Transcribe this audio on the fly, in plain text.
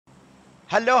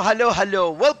Hello, hello,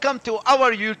 hello. Welcome to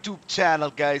our YouTube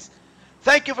channel, guys.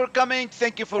 Thank you for coming.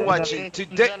 Thank you for watching.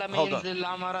 Today, زلمه hold on. ينزل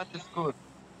العمارات السكول.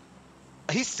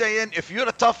 He's saying if you're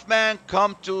a tough man,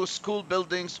 come to school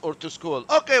buildings or to school.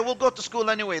 Okay, we'll go to school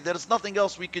anyway. There's nothing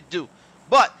else we could do.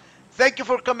 But thank you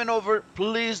for coming over.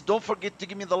 Please don't forget to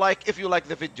give me the like if you like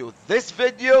the video. This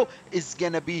video is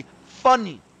gonna be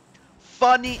funny.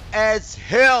 Funny as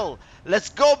hell. Let's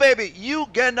go, baby. You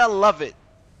gonna love it.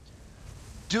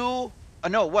 Do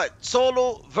no what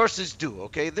solo versus do.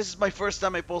 Okay, this is my first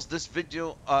time I post this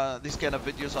video, these kind of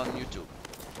videos on YouTube.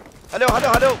 Hello,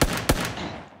 hello, hello.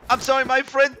 I'm sorry, my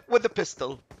friend with the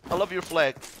pistol. I love your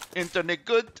flag. Internet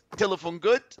good, telephone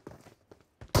good.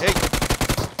 Hey,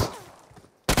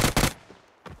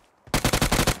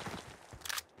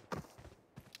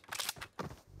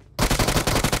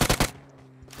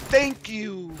 thank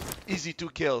you. Easy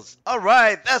 2 kills. All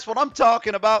right, that's what I'm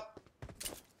talking about.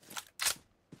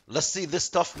 Let's see this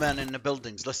tough man in the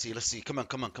buildings. Let's see, let's see. Come on,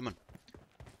 come on, come on.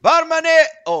 Barmane!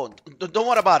 Oh, don't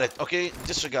worry about it, okay?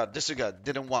 Disregard, disregard.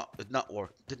 Didn't want, did not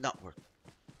work, did not work.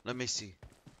 Let me see.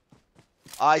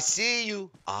 I see you.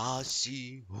 I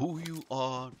see who you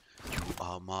are. You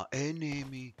are my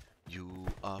enemy. You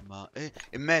are my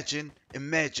Imagine,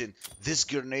 imagine this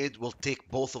grenade will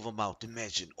take both of them out.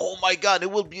 Imagine. Oh my god,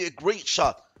 it will be a great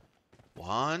shot.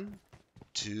 1,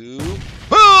 2.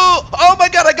 Oh my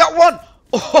god, I got one.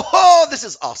 Oh, this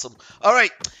is awesome. All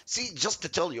right. See, just to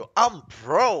tell you, I'm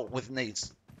pro with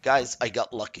nades. Guys, I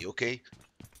got lucky, okay?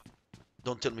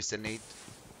 Don't tell me it's a nade.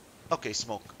 Okay,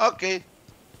 smoke. Okay.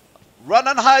 Run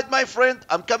and hide, my friend.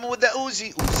 I'm coming with the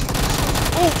Uzi.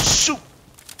 Uzi. Oh, shoot.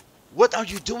 What are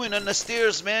you doing on the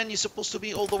stairs, man? You're supposed to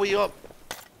be all the way up.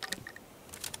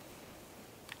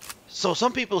 So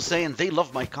some people saying they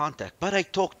love my contact, but I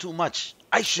talk too much.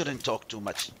 I shouldn't talk too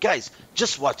much. Guys,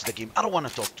 just watch the game. I don't want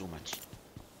to talk too much.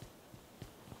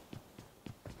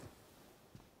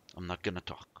 I'm not gonna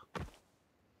talk.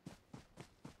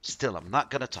 Still, I'm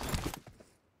not gonna talk.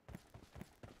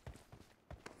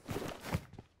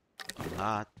 I'm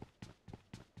not.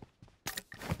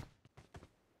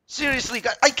 Seriously,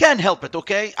 guys, I can't help it,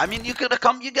 okay? I mean, you gotta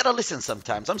come, you gotta listen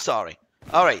sometimes. I'm sorry.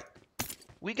 All right.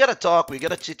 We gotta talk, we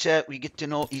gotta chit chat, we get to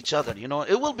know each other, you know?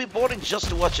 It will be boring just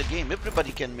to watch a game.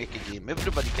 Everybody can make a game.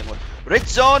 Everybody can watch. Red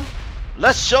zone,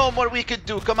 let's show them what we can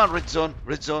do. Come on, red zone,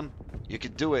 red zone. You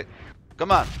can do it. Come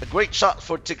on, a great shot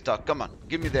for TikTok. Come on,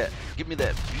 give me that. Give me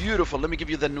that. Beautiful. Let me give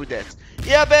you the new dance.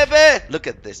 Yeah, baby. Look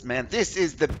at this, man. This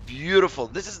is the beautiful.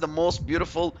 This is the most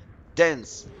beautiful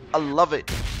dance. I love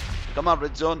it. Come on,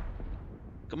 red zone.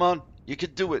 Come on, you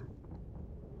can do it.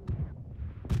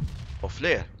 Oh,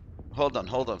 flare. Hold on,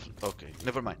 hold on. Okay,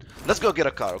 never mind. Let's go get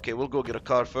a car. Okay, we'll go get a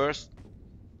car first.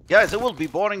 Guys, it will be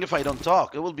boring if I don't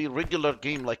talk. It will be a regular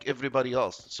game like everybody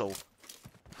else. So,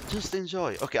 just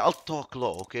enjoy. Okay, I'll talk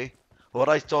low, okay? Or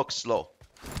I talk slow.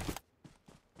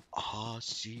 Ah,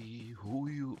 see who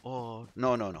you are.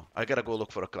 No, no, no. I gotta go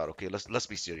look for a car. Okay, let's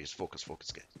be serious. Focus,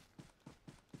 focus, guys.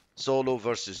 Solo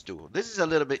versus duo. This is a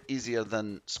little bit easier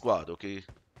than squad, okay?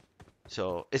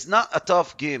 So it's not a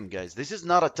tough game, guys. This is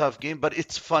not a tough game, but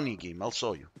it's funny game. I'll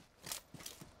show you.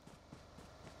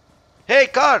 Hey,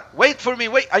 car, wait for me.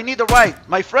 Wait, I need a ride,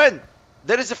 my friend.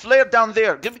 There is a flare down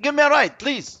there. Give me a ride,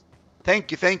 please.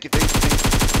 Thank you, thank you, thank you, thank you.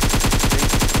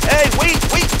 Hey, wait,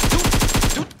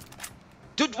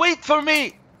 dude, wait for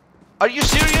me. Are you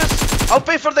serious? I'll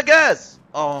pay for the gas.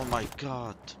 Oh my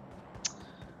god.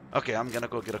 Okay, I'm gonna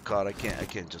go get a car. I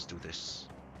can't just do this.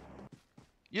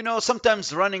 You know,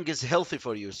 sometimes running is healthy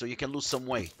for you, so you can lose some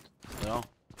weight. You know?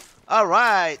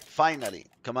 Alright, finally.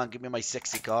 Come on, give me my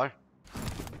sexy car.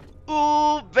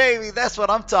 Ooh, baby, that's what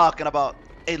I'm talking about.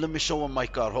 Hey, let me show him my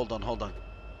car. Hold on, hold on.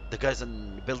 The guys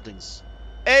in the buildings.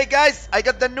 Hey, guys, I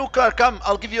got the new car. Come,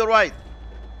 I'll give you a ride.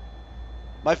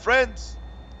 My friends,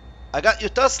 I got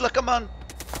your Tesla. Come on.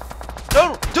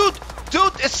 No, dude,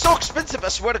 it's so expensive. I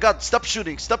swear to God, stop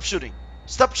shooting, stop shooting.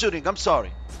 Stop shooting, I'm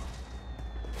sorry.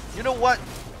 You know what?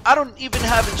 I don't even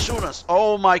have insurance.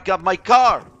 Oh my god, my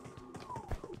car!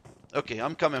 Okay,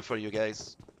 I'm coming for you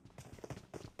guys.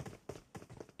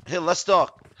 Hey, let's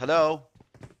talk. Hello?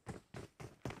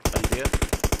 Are you there?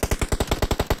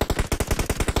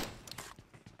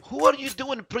 Who are you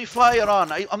doing pre-fire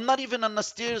on? I'm not even on the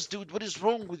stairs, dude. What is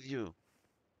wrong with you?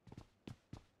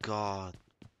 God.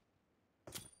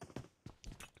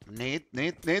 Nate.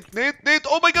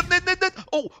 Oh my god, Nate.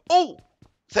 Oh!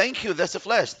 Thank you, that's a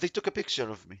flash. They took a picture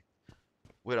of me.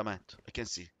 Where am I at? I can't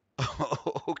see.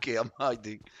 Okay, I'm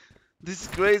hiding. This is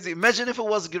crazy. Imagine if it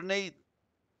was a grenade.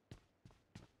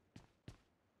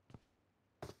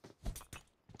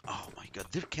 Oh my god,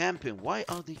 they're camping. Why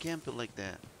are they camping like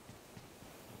that?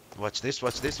 Watch this,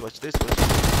 watch this, watch this, watch.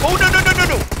 Oh, no, no, no, no,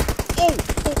 no! Oh,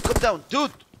 oh, come down.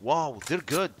 Dude, wow, they're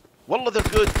good. Wallah, they're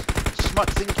good. Smart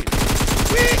thinking.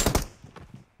 Whee!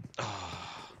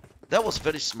 Oh, that was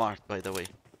very smart, by the way.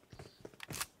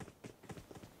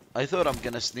 I thought I'm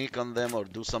gonna sneak on them or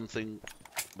do something,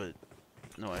 but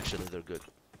no, actually, they're good.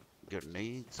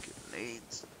 Grenades,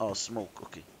 grenades. Oh, smoke,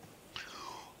 okay.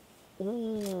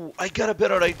 Ooh, I got a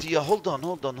better idea. Hold on,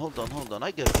 hold on, hold on, hold on.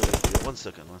 I got a better idea. One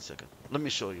second, one second. Let me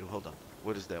show you. Hold on.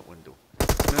 Where is that window? No,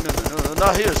 no, no, no, no,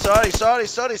 not here. Sorry, sorry,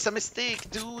 sorry. It's a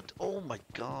mistake, dude. Oh my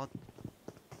god.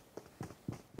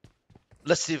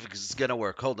 Let's see if it's gonna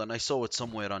work. Hold on. I saw it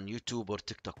somewhere on YouTube or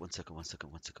TikTok. One second, one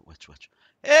second, one second. Watch, watch.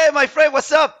 Hey, my friend,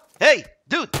 what's up? Hey,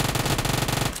 dude.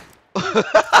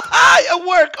 It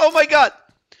worked. Oh my god.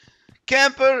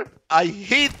 Camper, I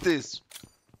hate this.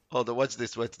 Hold on, watch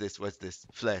this, watch this, watch this.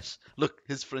 Flash. Look,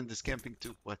 his friend is camping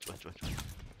too. Watch, watch, watch, watch.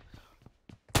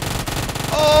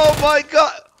 Oh my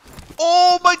god!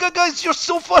 Oh my god, guys, you're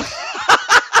so funny!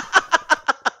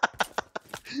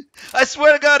 I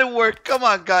swear to god it worked. Come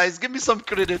on, guys, give me some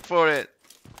credit for it.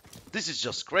 This is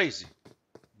just crazy.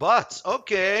 But,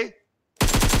 okay.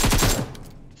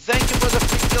 Thank you for the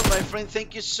free kill, my friend.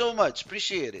 Thank you so much.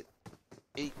 Appreciate it.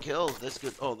 8 kills, that's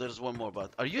good. Oh, there's one more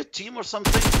bot. Are you a team or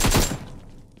something?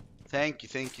 Thank you,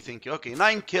 thank you, thank you. Okay,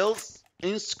 9 kills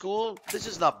in school. This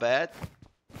is not bad.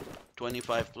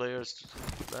 25 players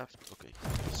left. Okay,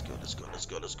 let's go, let's go, let's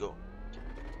go, let's go.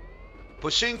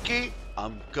 Pushinki,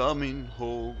 I'm coming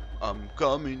home. I'm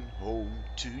coming home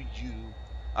to you.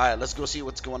 Alright, let's go see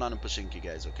what's going on in Pushinki,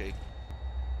 guys, okay?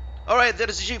 Alright,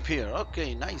 there's a jeep here.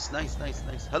 Okay, nice, nice, nice,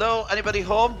 nice. Hello, anybody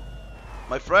home?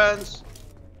 My friends?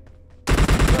 No,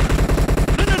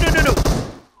 no, no, no, no!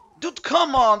 Dude,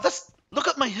 come on! Look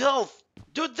at my health!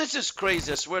 Dude, this is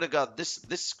crazy. I swear to God, this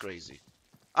is crazy.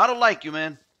 I don't like you,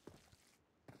 man.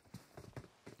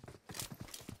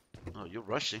 Oh, you're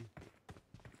rushing.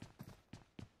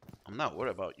 I'm not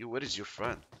worried about you. Where is your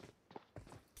friend?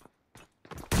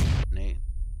 Nate.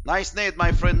 Nice nade,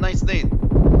 my friend. Nice nade.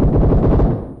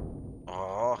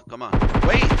 Oh, come on.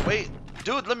 Wait, wait.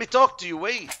 Dude, let me talk to you.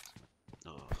 Wait.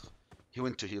 Oh, he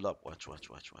went to heal up. Watch, watch,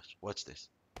 watch, watch. Watch this.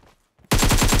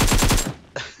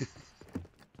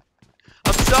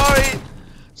 I'm sorry.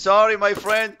 Sorry, my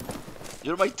friend.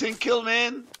 You're my 10 kill,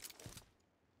 man.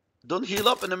 Don't heal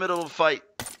up in the middle of a fight.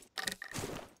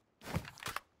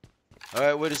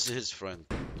 Alright, where is his friend?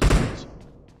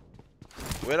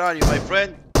 Where are you, my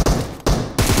friend?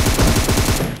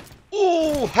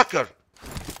 Ooh, hacker.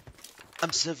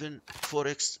 M7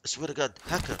 4X. I swear to God,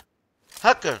 hacker.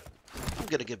 Hacker. I'm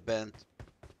gonna get banned.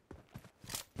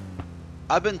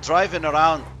 I've been driving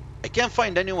around. I can't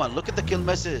find anyone. Look at the kill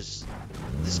messages.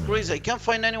 This is crazy. I can't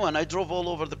find anyone. I drove all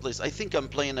over the place. I think I'm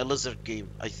playing a lizard game.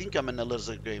 I think I'm in a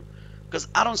lizard game. Because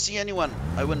I don't see anyone.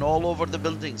 I went all over the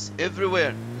buildings.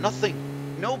 Everywhere. Nothing.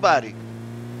 Nobody.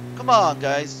 Come on,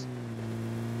 guys.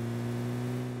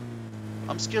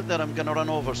 I'm scared that I'm gonna run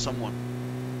over someone.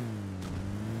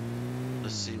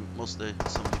 Let's see. Mostly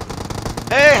some people.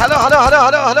 Hey, hello, hello, hello,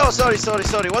 hello, hello. Sorry, sorry,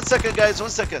 sorry. 1 second, guys. 1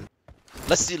 second.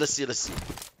 Let's see, let's see, let's see.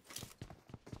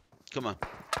 Come on.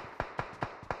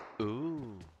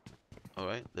 Ooh.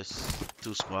 Alright, there's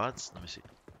 2 squads. Let me see.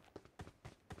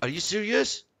 Are you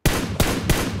serious?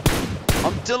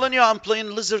 I'm telling you, I'm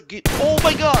playing lizard game. Oh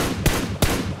my god!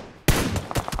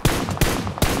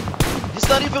 He's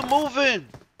not even moving!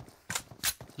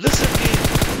 Lizard game!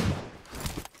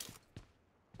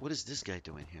 What is this guy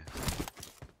doing here?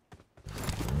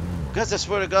 Guys, I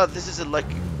swear to god, this isn't like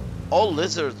all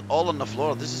lizards all on the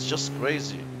floor. This is just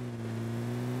crazy.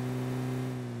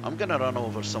 I'm gonna run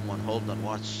over someone. Hold on,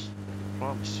 watch. I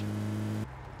promise you.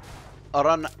 I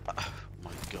run. Oh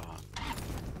my god.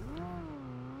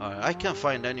 Alright, I can't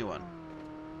find anyone.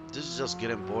 This is just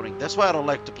getting boring. That's why I don't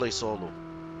like to play solo.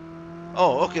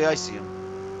 Oh, okay, I see him.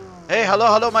 Hey, hello,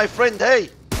 hello, my friend.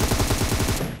 Hey.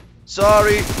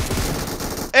 Sorry.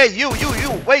 Hey, you,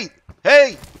 wait.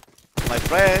 Hey, my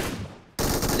friend.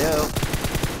 Hello.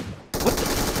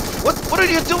 What are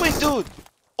you doing, dude?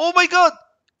 Oh my god.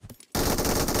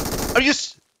 Are you?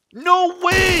 No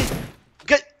way.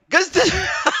 Guys, this.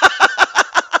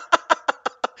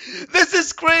 This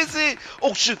is crazy!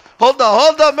 Oh shit! Hold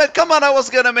on, man! Come on, I was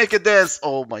gonna make a dance.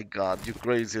 Oh my god, you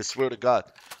crazy! I swear to God.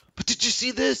 But did you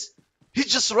see this? He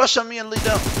just rushed on me and lay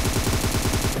down.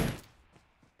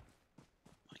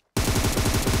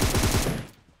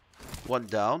 One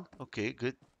down. Okay,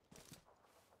 good.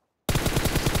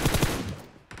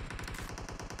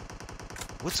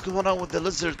 What's going on with the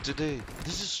lizard today?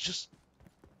 This is just.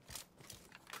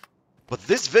 But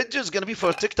this video is gonna be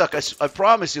for TikTok. I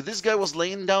promise you. This guy was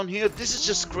laying down here. This is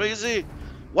just crazy.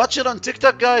 Watch it on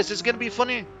TikTok, guys. It's gonna be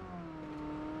funny.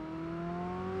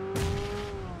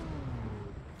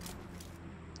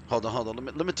 Hold on, hold on.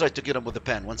 Let me try to get him with the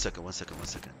pen. One second, one second, one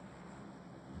second.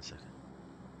 One second.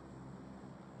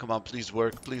 Come on, please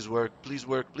work, please work, please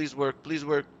work, please work, please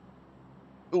work.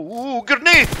 Ooh,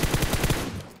 grenade!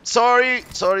 Sorry,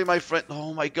 sorry, my friend.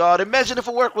 Oh my god, imagine if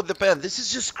it worked with the pen. This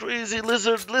is just crazy.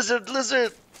 Lizard, lizard,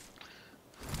 lizard.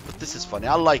 But this is funny.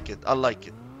 I like it. I like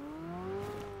it.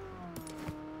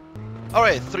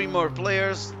 Alright, 3 more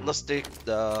players. Let's take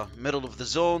the middle of the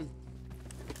zone.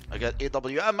 I got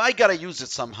AWM. I gotta use it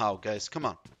somehow, guys. Come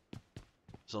on.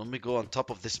 So let me go on top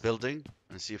of this building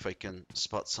and see if I can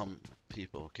spot some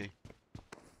people, okay?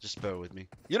 Just bear with me.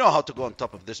 You know how to go on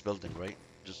top of this building, right?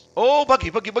 Just... Oh, buggy,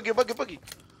 buggy, buggy, buggy, buggy.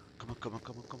 Come on, come on,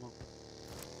 come on, come on.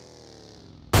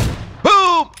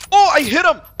 Boom! Oh, I hit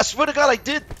him! I swear to God, I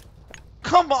did.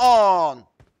 Come on!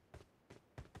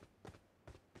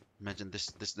 Imagine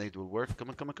this nade will work. Come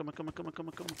on, come on, come on, come on, come on, come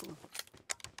on, come on, come on.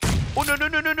 Oh, no, no,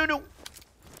 no, no, no, no.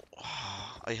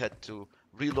 I had to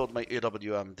reload my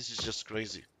AWM. This is just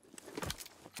crazy.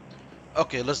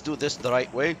 Okay, let's do this the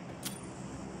right way.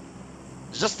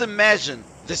 Just imagine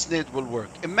this nade will work.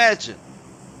 Imagine.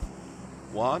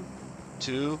 1,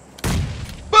 2.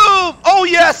 Boom! Oh,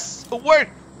 yes! It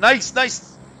worked! Nice,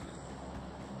 nice.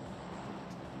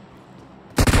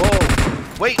 Oh,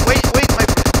 wait, wait, wait, my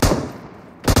friend.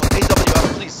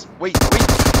 AWM, please. Wait, wait.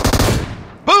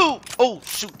 Boom! Oh,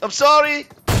 shoot. I'm sorry.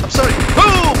 I'm sorry.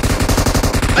 Boom!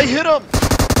 I hit him.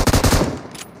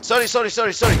 Sorry, sorry,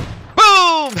 sorry, sorry.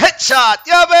 Boom! Headshot!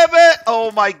 Yeah, baby!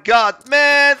 Oh my god,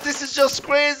 man! This is just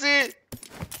crazy!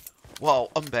 Wow,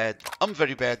 I'm bad. I'm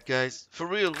very bad, guys. For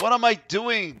real, what am I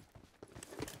doing?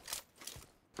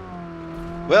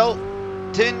 Well,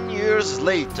 10 years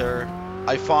later,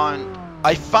 I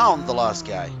found the last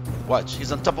guy. Watch,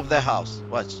 he's on top of their house.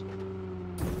 Watch.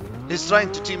 He's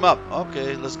trying to team up.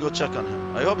 Okay, let's go check on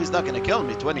him. I hope he's not gonna kill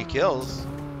me. 20 kills.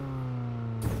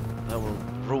 That will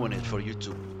ruin it for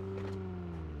YouTube.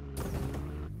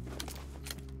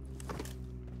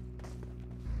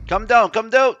 Come down, come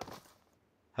down.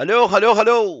 Hello, hello,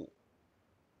 hello.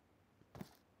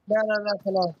 لا لا لا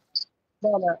خلاص. لا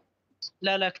لا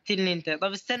لا لا اقتلني انت.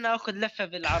 طب استنى اخذ لفه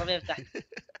بالعربيه بتاعتي.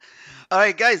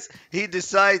 Alright, guys, he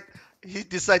decide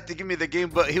to give me the game,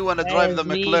 but he wanna drive the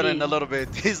McLaren a little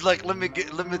bit. He's like, let me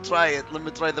try it. Let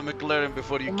me try the McLaren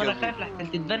before you kill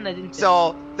me.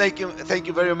 So thank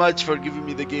you very much for giving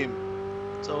me the game.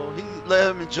 So he let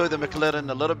him enjoy the McLaren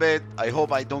a little bit. I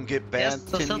hope I don't get banned.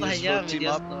 10 years for team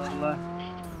up.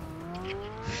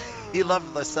 He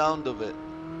loved the sound of it.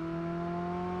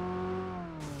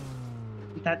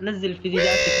 انت هتنزل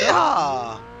فيديوهات تيك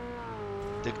توك؟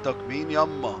 تيك توك مين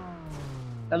يما؟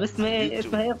 طب اسمها ايه؟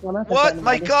 اسمها ايه قناتك؟ What?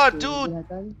 My car, dude!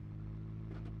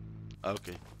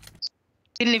 Okay.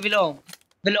 قتلني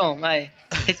بالأم هاي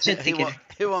هيدشوت كده.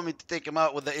 He want me to take him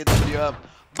out with the AWM.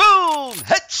 Boom!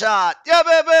 Headshot! Yeah,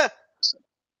 baby!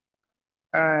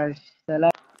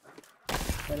 سلام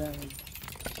سلام.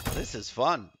 This is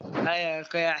fun. هاي يا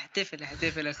اخوي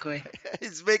احتفل اخوي.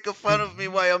 He's making fun of me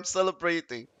while I'm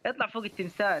celebrating. اطلع فوق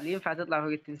التمثال. ينفع تطلع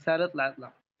فوق التمثال؟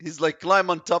 اطلع. He's like climb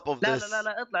on top of this.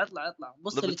 لا اطلع.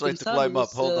 بص Let me try to climb up.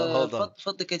 Hold on.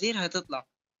 فض كثير هتطلع.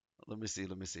 Let me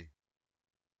see.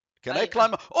 Can I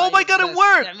climb up? Oh my god, it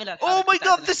worked! Oh my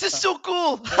god, this is so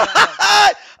cool!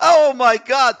 Oh my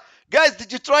god! Guys,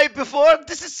 did you try it before?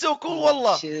 This is so cool,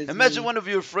 wallah. Imagine one of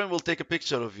your friends will take a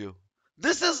picture of you.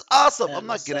 This is awesome. I'm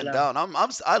not getting down.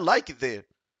 I like it there.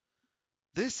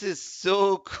 This is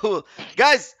so cool.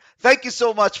 Guys, thank you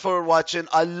so much for watching.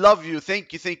 I love you.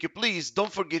 Thank you. Please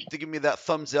don't forget to give me that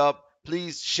thumbs up.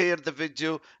 Please share the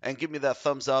video and give me that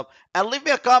thumbs up. And leave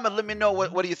me a comment. Let me know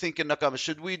what do you think in the comments.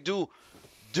 Should we do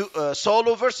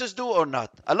solo versus duo or not?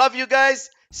 I love you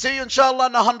guys. See you inshallah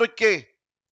in 100K.